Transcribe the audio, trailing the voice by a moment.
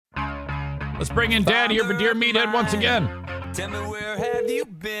Let's bring in Dad here for Dear Meathead once again. Tell me, where have you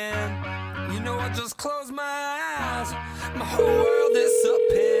been? You know, I just closed my eyes. My whole world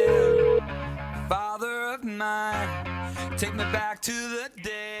disappeared. Father of mine, take me back to the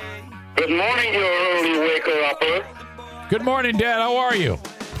day. Good morning, you early waker-upper. Good morning, Dad. How are you?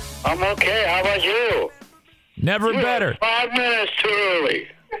 I'm okay. How about you? Never better. 5 minutes too early.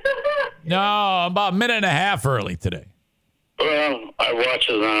 No, about a minute and a half early today. Well, our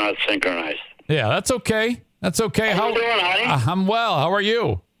watches are not synchronized. Yeah, that's okay. That's okay. How you doing, honey? I'm well. How are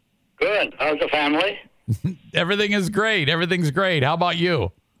you? Good. How's the family? Everything is great. Everything's great. How about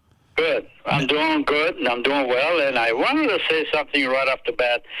you? Good. I'm doing good, and I'm doing well, and I wanted to say something right off the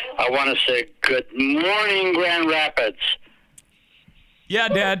bat. I want to say good morning, Grand Rapids. Yeah,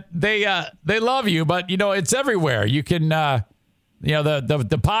 Dad, they love you, but, you know, it's everywhere. You can, the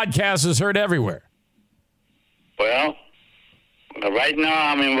podcast is heard everywhere. Well, right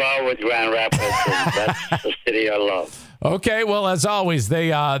now I'm involved with Grand Rapids, and that's the city I love. Okay, well, as always,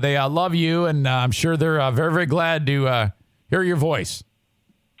 they love you, and I'm sure they're very, very glad to hear your voice.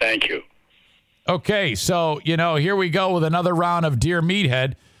 Thank you. Okay, so, you know, here we go with another round of Dear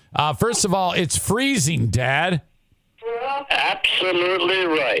Meathead. First of all, it's freezing, Dad. Absolutely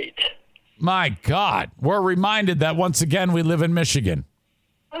right. My God, we're reminded that once again we live in Michigan.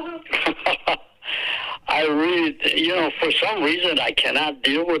 I really, for some reason, I cannot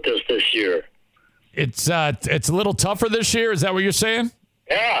deal with this year. It's a little tougher this year. Is that what you're saying?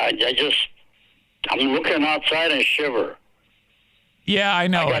 Yeah, I'm looking outside and shiver. Yeah, I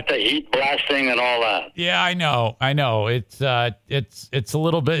know. I got the heat blasting and all that. Yeah, I know. It's a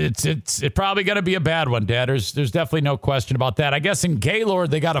little bit. It's probably going to be a bad one, Dad. There's definitely no question about that. I guess in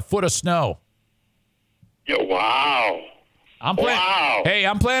Gaylord they got a foot of snow. Yeah, wow. Wow. Hey,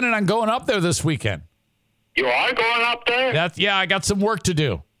 I'm planning on going up there this weekend. You are going up there? I got some work to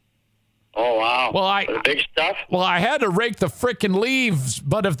do. Oh, wow. Well, the big stuff? Well, I had to rake the frickin' leaves,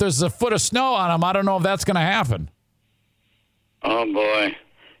 but if there's a foot of snow on them, I don't know if that's going to happen. Oh, boy.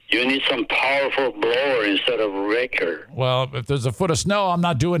 You need some powerful blower instead of raker. Well, if there's a foot of snow, I'm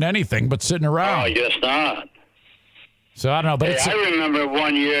not doing anything but sitting around. Oh, I guess not. So I don't know. But I remember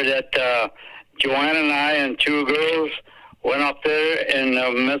one year that Joanne and I and two girls went up there in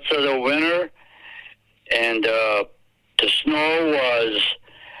the midst of the winter, and the snow was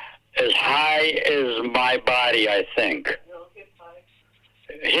as high as my body, I think. No, hip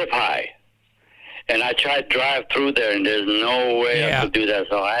high. Hip high. And I tried to drive through there, and there's no way I could do that.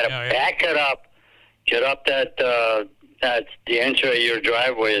 So I had to back it up, get up that the entry of your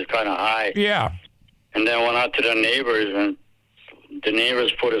driveway is kind of high. Yeah. And then went out to the neighbors, and the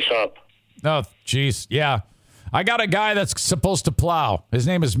neighbors put us up. Oh, jeez. Yeah. I got a guy that's supposed to plow. His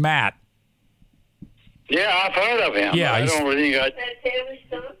name is Matt. Yeah, I've heard of him. Yeah, I don't really got... Is that Tammy's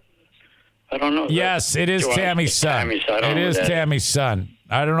son? I don't know. Yes, it is Tammy's son. It is Tammy's son.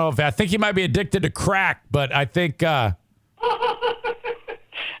 I don't know if I think he might be addicted to crack, but I think. Yeah,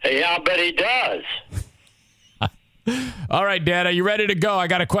 I bet he does. All right, Dad, are you ready to go? I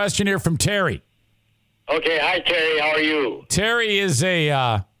got a question here from Terry. Okay, hi Terry. How are you? Terry is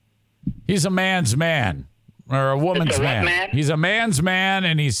he's a man's man or a woman's man. He's a man's man,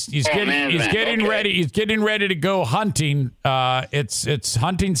 and he's getting ready. He's getting ready to go hunting. It's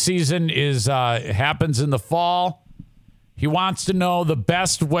hunting season happens in the fall. He wants to know the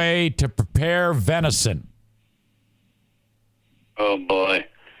best way to prepare venison. Oh, boy.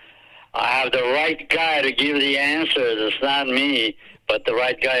 I have the right guy to give the answers. It's not me, but the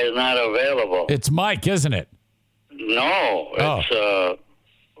right guy is not available. It's Mike, isn't it? No. It's,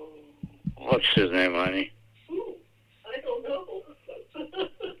 what's his name, honey? Ooh, I don't know.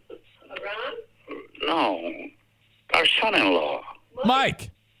 Ron? No. Our son-in-law.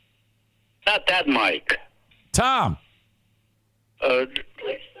 Mike. Not that Mike. Tom. Like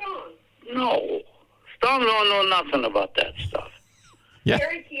Stone. No. Stone don't know nothing about that stuff. Yeah.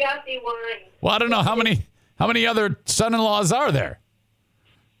 Terry Chiatti wine. Well, I don't know how many other son-in-laws are there.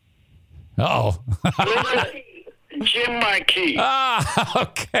 Uh-oh. Jim Marquis. Ah,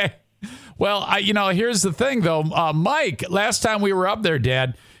 okay. Well, here's the thing though. Mike, last time we were up there,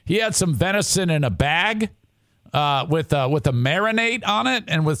 Dad, he had some venison in a bag. With a marinade on it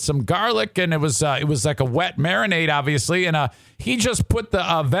and with some garlic, and it was like a wet marinade, obviously, and he just put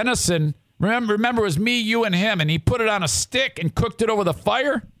the venison. Remember, it was me, you, and him, and he put it on a stick and cooked it over the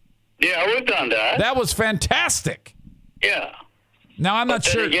fire. Yeah, we've done that. That was fantastic. Yeah. Now I'm not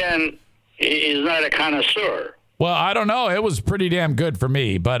sure. Again, he's not a connoisseur. Well, I don't know. It was pretty damn good for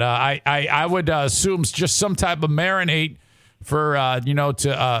me, but I would assume just some type of marinade for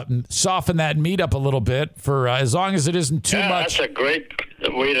to soften that meat up a little bit for as long as it isn't too much.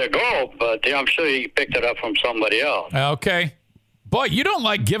 the way to go, but I'm sure he picked it up from somebody else. Okay. Boy, you don't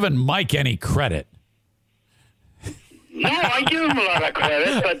like giving Mike any credit. No, I give him a lot of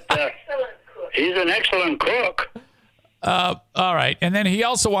credit, but Excellent cook. he's an excellent cook. All right. And then he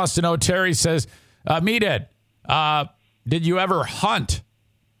also wants to know, Terry says, Meathead, did you ever hunt?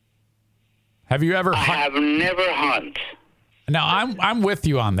 Have you ever I have never hunted. Now, I'm with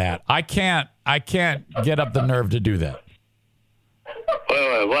you on that. I can't get up the nerve to do that.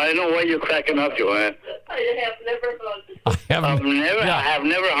 Well, I know why you're cracking up, Joanne. I have never hunted. I have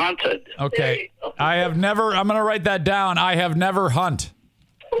never hunted. Okay. I have never, I'm going to write that down. I have never hunt.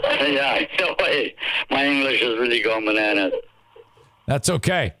 Yeah, no way. My English is really going bananas. That's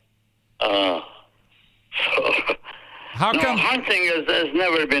okay. How come? Hunting has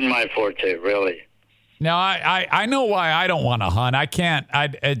never been my forte, really. Now, I know why I don't want to hunt. I can't.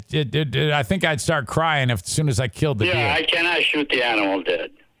 I think I'd start crying as soon as I killed the deer. Yeah, I cannot shoot the animal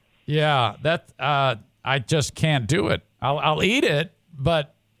dead. Yeah, I just can't do it. I'll eat it,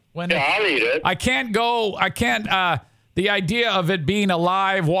 but when I'll eat it. I can't go. I can't. The idea of it being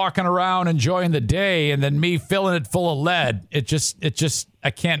alive, walking around, enjoying the day, and then me filling it full of lead. It just. I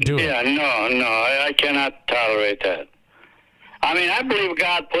can't do it. Yeah, no, I cannot tolerate that. I mean, I believe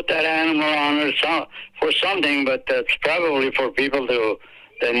God put that animal on her for something, but that's probably for people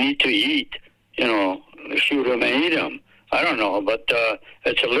that need to eat. Shoot them and eat them. I don't know, but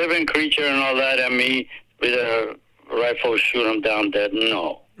it's a living creature and all that, and me with a rifle shoot them down dead.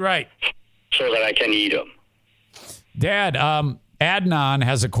 No. Right. So that I can eat them. Dad, Adnan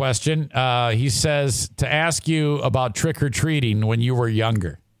has a question. He says to ask you about trick-or-treating when you were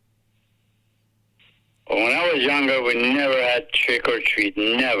younger. Well, when I was younger, we never had trick-or-treat.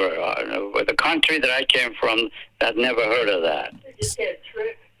 Never. The country that I came from, I'd never heard of that. They just had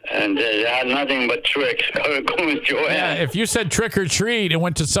tricks. And they had nothing but tricks. Going Joanne. Yeah, if you said trick or treat and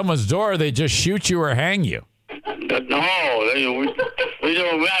went to someone's door, they just shoot you or hang you. No, we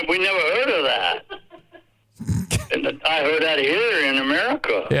never heard of that. And I heard that here in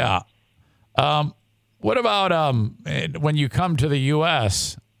America. Yeah. What about when you come to the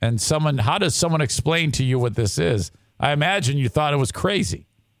U.S. and how does someone explain to you what this is? I imagine you thought it was crazy.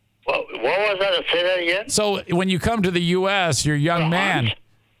 What was that? Say that again. So when you come to the U.S., you're a young man.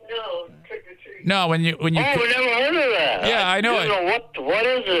 No, trick or treat. No, when you. Oh, we never heard of that. Yeah, I know I didn't know what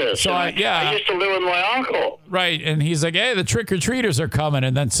is this? So I used to live with my uncle. Right, and he's like, "Hey, the trick or treaters are coming,"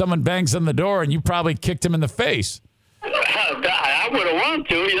 and then someone bangs on the door, and you probably kicked him in the face. I would have wanted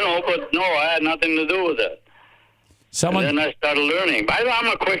to, but no, I had nothing to do with it. And then I started learning. I'm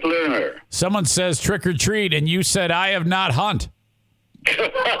a quick learner. Someone says trick or treat, and you said, "I have not hunt."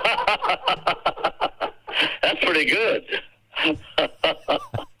 That's pretty good.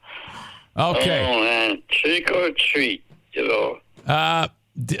 Okay. Oh, man. Trick or treat, we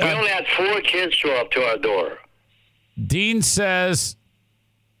only had 4 kids show up to our door. Dean says,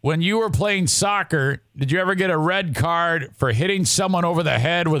 when you were playing soccer, did you ever get a red card for hitting someone over the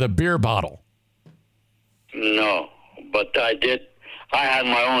head with a beer bottle? No, but I did. I had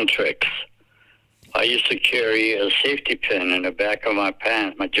my own tricks. I used to carry a safety pin in the back of my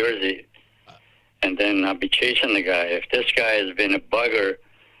pants, my jersey, and then I'd be chasing the guy. If this guy has been a bugger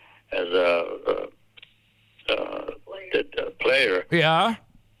as a player, yeah,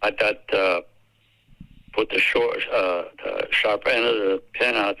 I thought put the sharp end of the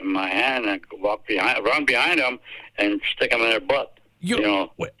pin out in my hand and run behind them and stick them in their butt.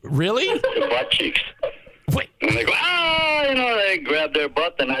 Really? The butt cheeks. Wait. And they go, they grab their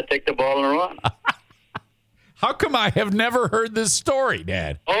butt, and I take the ball and run. How come I have never heard this story,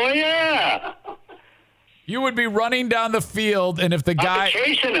 Dad? Oh, yeah. You would be running down the field, and if the guy... I'm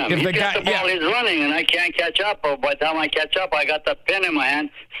chasing him. He gets the ball, he's running, and I can't catch up. But by the time I catch up, I got the pin in my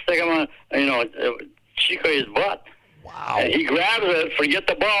hand, stick him on, cheek of his butt. Wow. And he grabs it, forget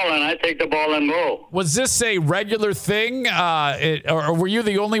the ball, and I take the ball and go. Was this a regular thing, or were you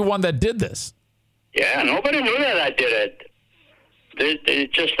the only one that did this? Yeah, nobody knew that I did it.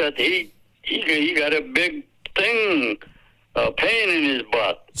 It's just that he got a big thing, pain in his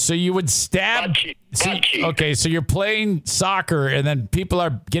butt. So you would stab... Butt cheek. Okay, so you're playing soccer, and then people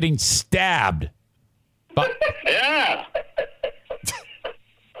are getting stabbed. Yeah.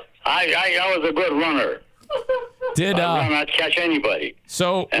 I was a good runner. I'd catch anybody.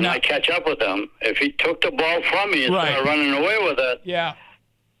 So and I'd catch up with him. If he took the ball from me and started running away with it, yeah,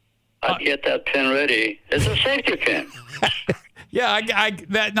 I'd get that pin ready. It's a safety pin. Yeah,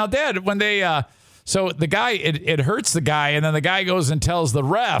 now, Dad, when they so the guy it hurts the guy, and then the guy goes and tells the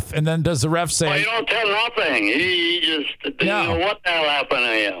ref, and then does the ref say? Well, you don't tell nothing. He just didn't know what the hell happened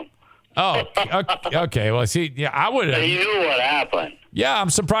to him. Oh, okay. Well, see, yeah, I would. He knew what happened. Yeah, I'm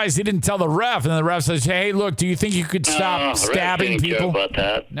surprised he didn't tell the ref, and the ref says, "Hey, look, do you think you could stop No, stabbing ref didn't people?" care about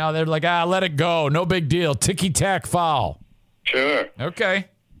that. No, they're like, let it go, no big deal, ticky-tack foul. Sure. Okay.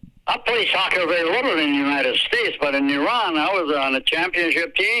 I played soccer very little in the United States, but in Iran, I was on a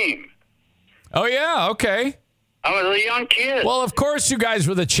championship team. Oh yeah, okay. I was a young kid. Well, of course you guys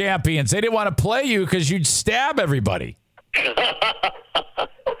were the champions. They didn't want to play you because you'd stab everybody.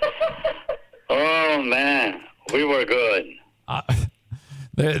 Oh, man. We were good. As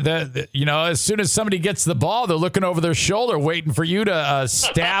soon as somebody gets the ball, they're looking over their shoulder, waiting for you to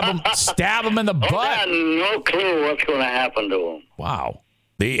stab them in the butt. I got no clue what's going to happen to them. Wow.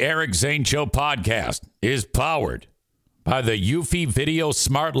 The Eric Zane Show podcast is powered by the Eufy Video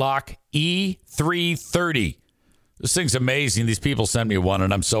Smart Lock E330. This thing's amazing. These people sent me one,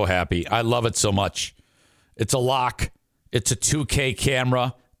 and I'm so happy. I love it so much. It's a lock. It's a 2K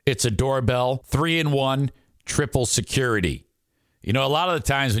camera. It's a doorbell. 3-in-1, triple security. You know, a lot of the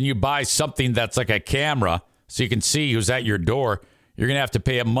times when you buy something that's like a camera so you can see who's at your door, you're going to have to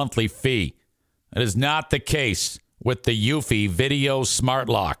pay a monthly fee. That is not the case with the Eufy Video Smart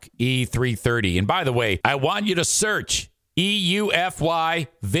Lock E330. And by the way, I want you to search EUFY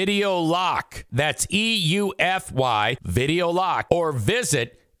Video Lock. That's EUFY Video Lock. Or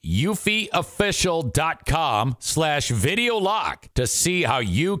visit eufyofficial.com/video lock to see how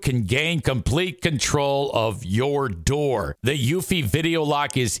you can gain complete control of your door. The Eufy Video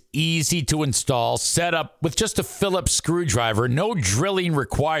Lock is easy to install, set up with just a Phillips screwdriver, no drilling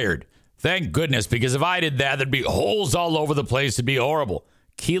required. Thank goodness, because if I did that, there'd be holes all over the place. It'd be horrible.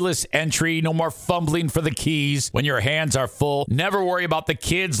 Keyless entry, no more fumbling for the keys when your hands are full. Never worry about the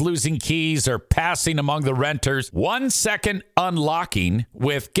kids losing keys or passing among the renters. 1 second unlocking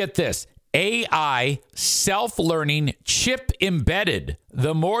with, get this, AI self-learning chip embedded.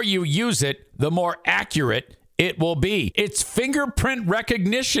 The more you use it, the more accurate it will be. It's fingerprint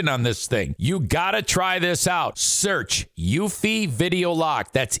recognition on this thing. You gotta try this out. Search Eufy Video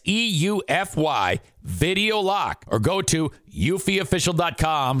Lock. That's EUFY Video Lock. Or go to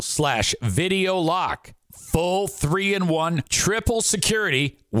eufyofficial.com/video lock. Full 3-in-1 triple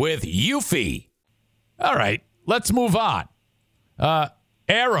security with Eufy. All right, let's move on.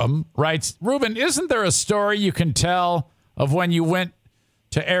 Aram writes, Ruben, isn't there a story you can tell of when you went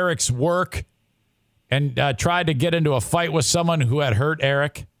to Eric's work and tried to get into a fight with someone who had hurt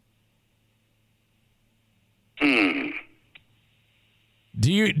Eric? Do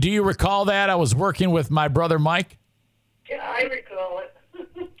you recall that? I was working with my brother Mike. Yeah, I recall it.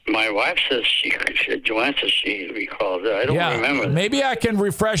 My wife says Joanne says she recalls it. I don't remember that. Maybe I can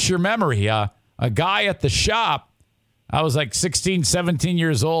refresh your memory. A guy at the shop, I was like 16, 17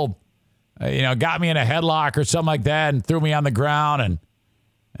 years old, got me in a headlock or something like that and threw me on the ground.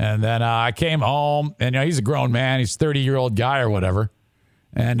 And then I came home, and he's a grown man. He's a 30-year-old guy or whatever.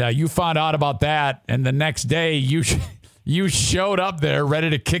 And you found out about that, and the next day you showed up there ready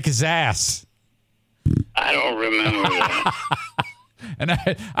to kick his ass. I don't remember that. And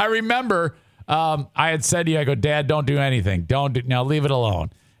I remember I had said to you, I go, Dad, don't do anything. Now leave it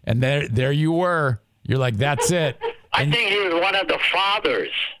alone. And there you were. You're like, that's it. I think he was one of the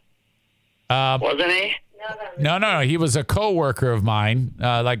fathers. Wasn't he? No. He was a coworker of mine,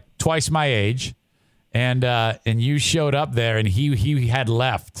 like twice my age, and you showed up there, and he had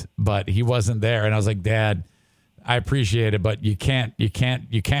left, but he wasn't there. And I was like, Dad, I appreciate it, but you can't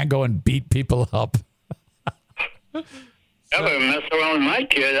go and beat people up. I would mess around with my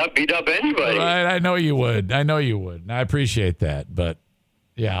kid. I'd beat up anybody. Right, I know you would. And I appreciate that, but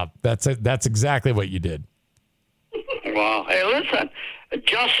yeah, that's exactly what you did. Well, hey, listen,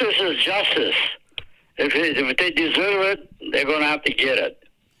 justice is justice. If they deserve it, they're going to have to get it.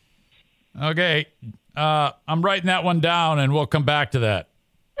 Okay. I'm writing that one down, and we'll come back to that.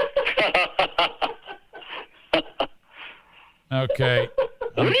 Okay.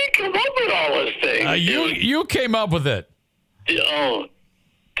 Where do you come up with all this thing? You came up with it. Oh,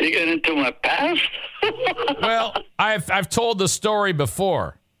 digging into my past? Well, I've told the story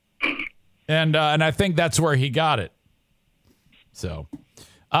before, and I think that's where he got it. So,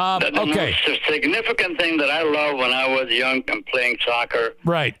 The okay. most significant thing that I loved when I was young and playing soccer,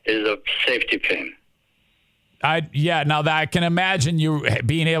 Right, is a safety pin. Now that I can imagine you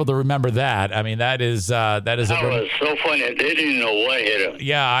being able to remember that. I mean, that is That was so funny. They didn't even know what hit him.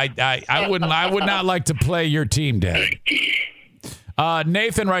 Yeah, I would not like to play your team, Dad.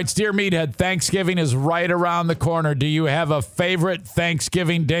 Nathan writes, Dear Meathead, Thanksgiving is right around the corner. Do you have a favorite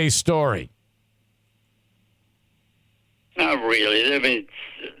Thanksgiving Day story? Not really. I mean,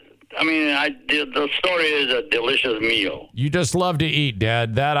 I mean, the story is a delicious meal. You just love to eat,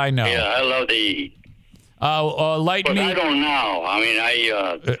 Dad. That I know. Yeah, I love to eat. Light But meat. I don't now. I mean,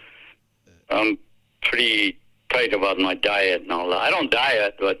 I'm pretty tight about my diet and all that. I don't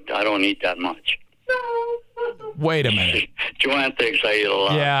diet, but I don't eat that much. Wait a minute. Joanne thinks I eat a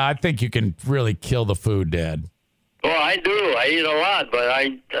lot. Yeah, I think you can really kill the food, Dad. Well, I do. I eat a lot, but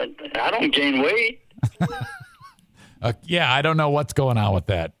I don't gain weight. Yeah, I don't know what's going on with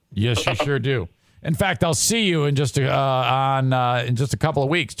that. Yes, you sure do. In fact, I'll see you in just in just a couple of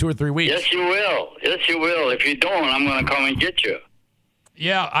weeks, 2 or 3 weeks. Yes, you will. Yes, you will. If you don't, I'm going to come and get you.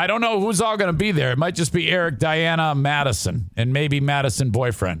 Yeah, I don't know who's all going to be there. It might just be Eric, Diana, Madison, and maybe Madison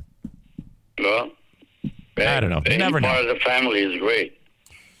boyfriend. Well, I don't know. You any never know. part of the family is great.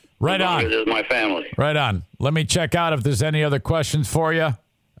 Right on. This is my family. Right on. Let me check out if there's any other questions for you.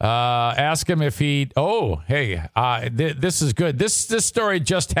 Ask him if he. Oh, hey, this is good. This story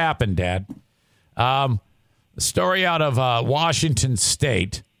just happened, Dad. The story out of Washington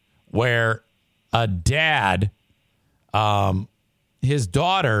State, where a dad, his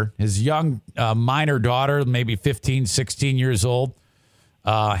daughter, his young minor daughter, maybe 15, 16 years old,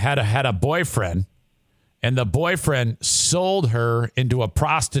 had a boyfriend, and the boyfriend sold her into a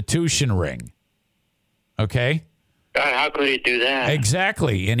prostitution ring. Okay? God, how could he do that?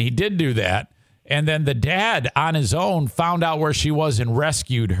 Exactly. And he did do that. And then the dad on his own found out where she was and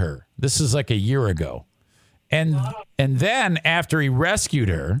rescued her. This is like a year ago. And then after he rescued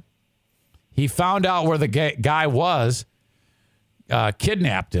her, he found out where the guy was,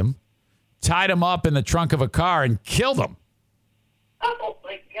 kidnapped him, tied him up in the trunk of a car and killed him. Oh,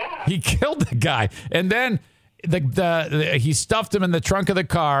 my God. He killed the guy. And then he stuffed him in the trunk of the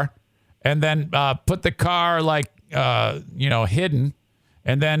car and then put the car hidden.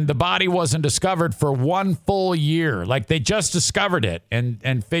 And then the body wasn't discovered for 1 full year. Like they just discovered it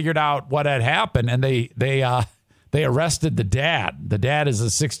and figured out what had happened. And they arrested the dad. The dad is a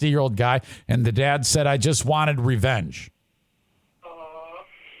 60-year-old guy. And the dad said, I just wanted revenge.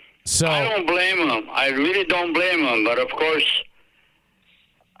 So I don't blame him. I really don't blame him. But, of course,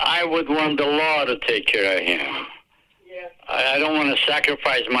 I would want the law to take care of him. Yeah. I don't want to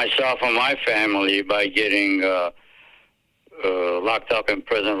sacrifice myself and my family by getting locked up in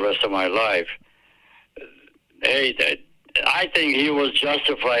prison the rest of my life. Hey, I think he was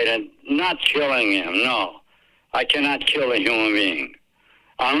justified in not killing him. No, I cannot kill a human being.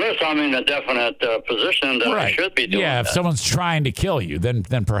 Unless I'm in a definite position that I should be doing if that. someone's trying to kill you, then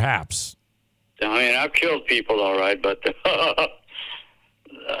perhaps. I mean, I've killed people, all right, but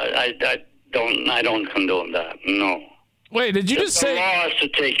I don't condone that. No. Wait, did you just The say? law has to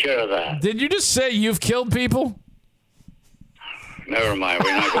take care of that. Did you just say you've killed people? Never mind.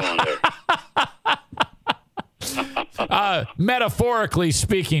 We're not going there. Metaphorically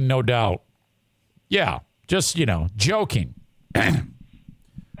speaking, no doubt. Yeah, just joking.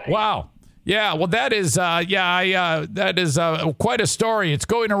 Wow. Yeah. Well, that is that is quite a story. It's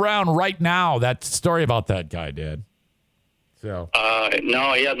going around right now. That story about that guy, Dad. So.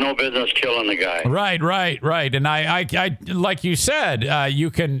 No, he had no business killing the guy. Right. And I like you said, you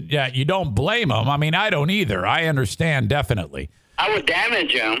don't blame him. I mean, I don't either. I understand definitely. I would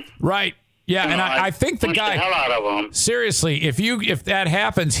damage him. Right. Yeah, and I think the guy. The hell out of him. Seriously, if that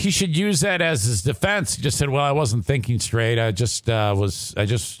happens, he should use that as his defense. He just said, "Well, I wasn't thinking straight. My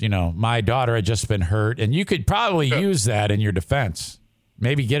daughter had just been hurt," and you could probably use that in your defense.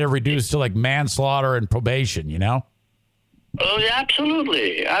 Maybe get it reduced to like manslaughter and probation. Oh, yeah,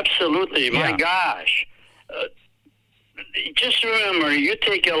 absolutely. My gosh. Just remember, you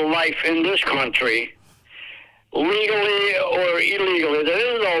take a life in this country, legally or illegally. There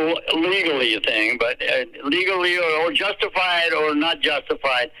is no legally thing, but legally or justified or not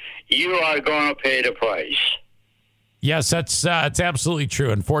justified, you are going to pay the price. Yes, that's absolutely true.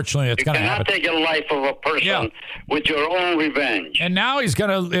 Unfortunately, it's going to happen. You cannot take a life of a person with your own revenge. And now he's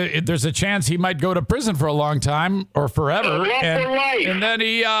going to. There's a chance he might go to prison for a long time or forever, for life. And then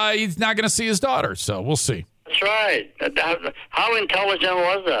he's not going to see his daughter. So we'll see. That's right. How intelligent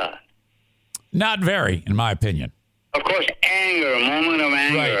was that? Not very, in my opinion. Of course, moment of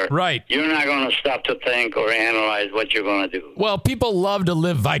anger. Right. You're not going to stop to think or analyze what you're going to do. Well, people love to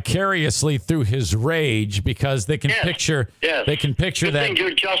live vicariously through his rage because they can picture. Yes. They can picture you that. think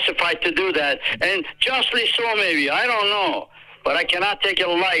you're justified to do that, and justly so, maybe. I don't know, but I cannot take a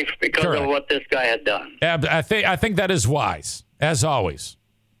life because of what this guy had done. I think that is wise, as always.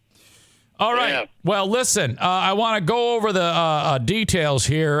 All right. Yeah. Well, listen, I want to go over the details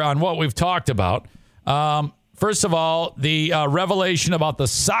here on what we've talked about. First of all, the revelation about the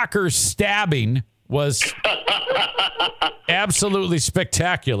soccer stabbing was absolutely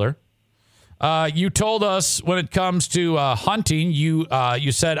spectacular. You told us when it comes to hunting, you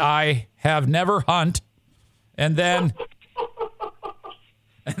said I have never hunt, and then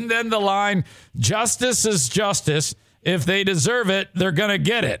the line, justice is justice. If they deserve it, they're gonna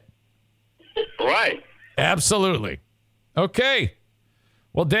get it. Right. Absolutely. Okay.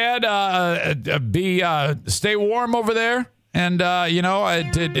 Well, Dad, stay warm over there, and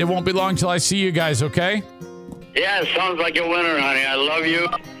it won't be long till I see you guys. Okay. Yeah, it sounds like a winner, honey. I love you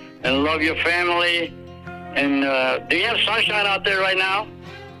and love your family. And do you have sunshine out there right now?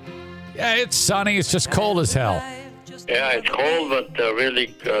 Yeah, it's sunny. It's just cold as hell. Yeah, it's cold, but really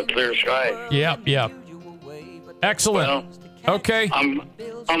clear sky. Yep. Excellent. Well, okay. I'm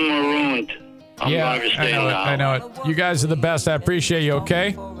marooned. I'm Yeah, going to stay now. I know it. You guys are the best. I appreciate you,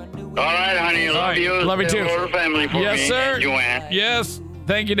 okay? All right, honey. Love right. you. Love you too. Whole family for Yes, me, sir. and Joanne. Yes.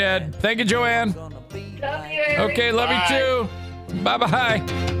 Thank you, Dad. Thank you, Joanne. Love you, Eric. Okay, love Bye. you too. Bye-bye.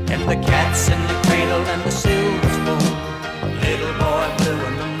 And the cat's in the cradle and the silver spoon. Little boy blue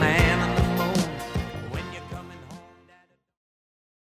and the